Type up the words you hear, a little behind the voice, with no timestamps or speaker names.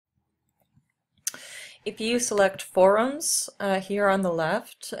If you select forums here on the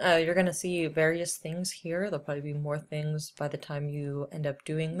left, you're going to see various things here. There'll probably be more things by the time you end up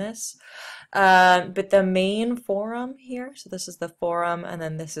doing this. But the main forum here, so this is the forum and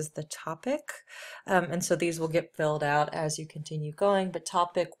then this is the topic. And so these will get filled out as you continue going, but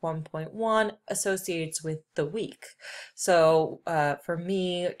topic 1.1 associates with the week. So for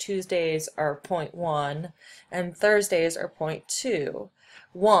me, Tuesdays are point 1 and Thursdays are point 2.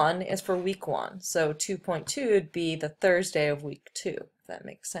 1 is for week 1, so 2.2 would be the Thursday of week 2, if that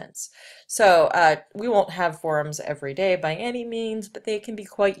makes sense. So we won't have forums every day by any means, but they can be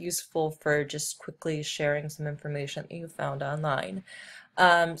quite useful for just quickly sharing some information that you found online.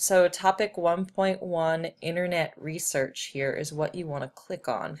 So topic 1.1, internet research, here is what you want to click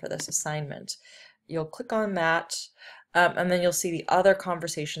on for this assignment. You'll click on that, and then you'll see the other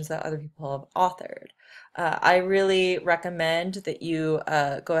conversations that other people have authored. I really recommend that you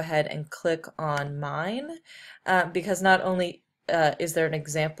go ahead and click on mine, because not only is there an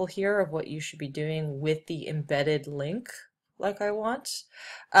example here of what you should be doing with the embedded link like I want,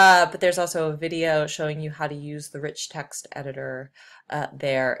 but there's also a video showing you how to use the rich text editor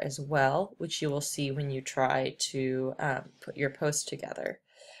there as well, which you will see when you try to put your post together.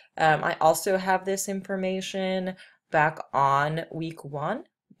 I also have this information back on week 1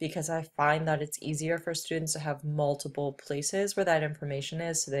 because I find that it's easier for students to have multiple places where that information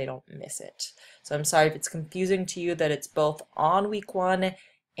is so they don't miss it. So I'm sorry if it's confusing to you that it's both on week 1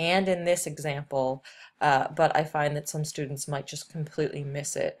 and in this example, but I find that some students might just completely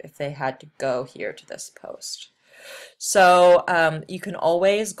miss it if they had to go here to this post. So you can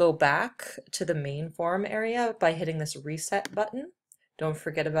always go back to the main forum area by hitting this reset button. Don't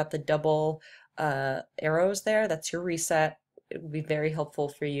forget about the double arrows there. That's your reset. It will be very helpful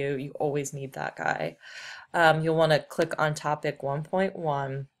for you. You always need that guy. You'll want to click on topic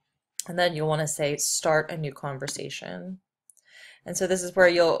 1.1 and then you'll want to say start a new conversation. And so this is where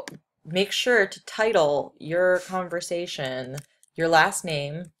you'll make sure to title your conversation, your last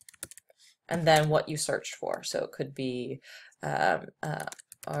name, and then what you searched for. So it could be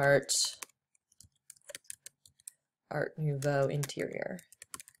Art Nouveau interior,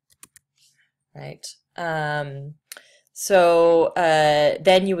 right? So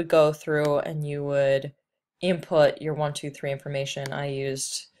then you would go through and you would input your 1, 2, 3 information. I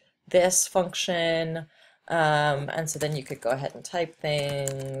used this function, and so then you could go ahead and type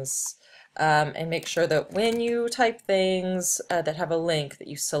things, and make sure that when you type things that have a link that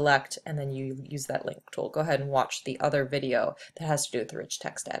you select and then you use that link tool. Go ahead and watch the other video that has to do with the rich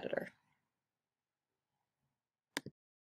text editor.